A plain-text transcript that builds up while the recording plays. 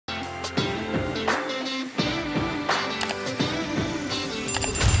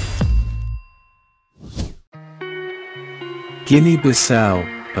Guinea-Bissau,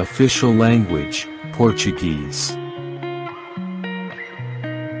 official language, Portuguese.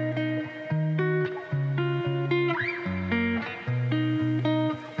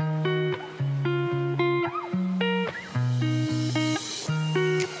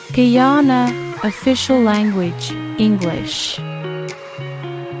 Guyana, official language, English.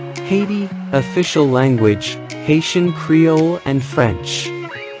 Haiti, official language, Haitian Creole and French.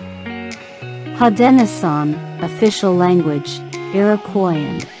 Haudenosaune, official language,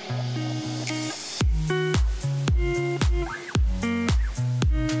 Iroquoian.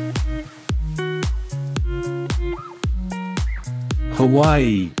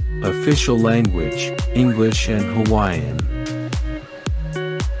 Hawaii, official language, English and Hawaiian.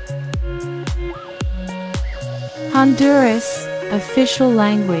 Honduras, official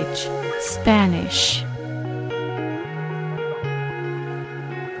language, Spanish.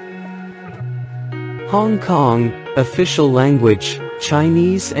 Hong Kong, official language,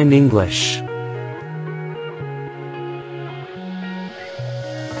 Chinese and English.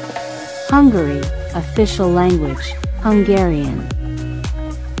 Hungary, official language, Hungarian.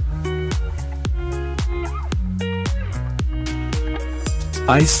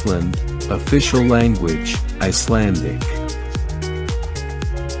 Iceland, official language, Icelandic.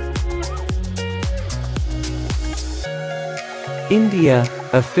 India,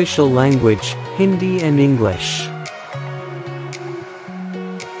 official language, Hindi and English.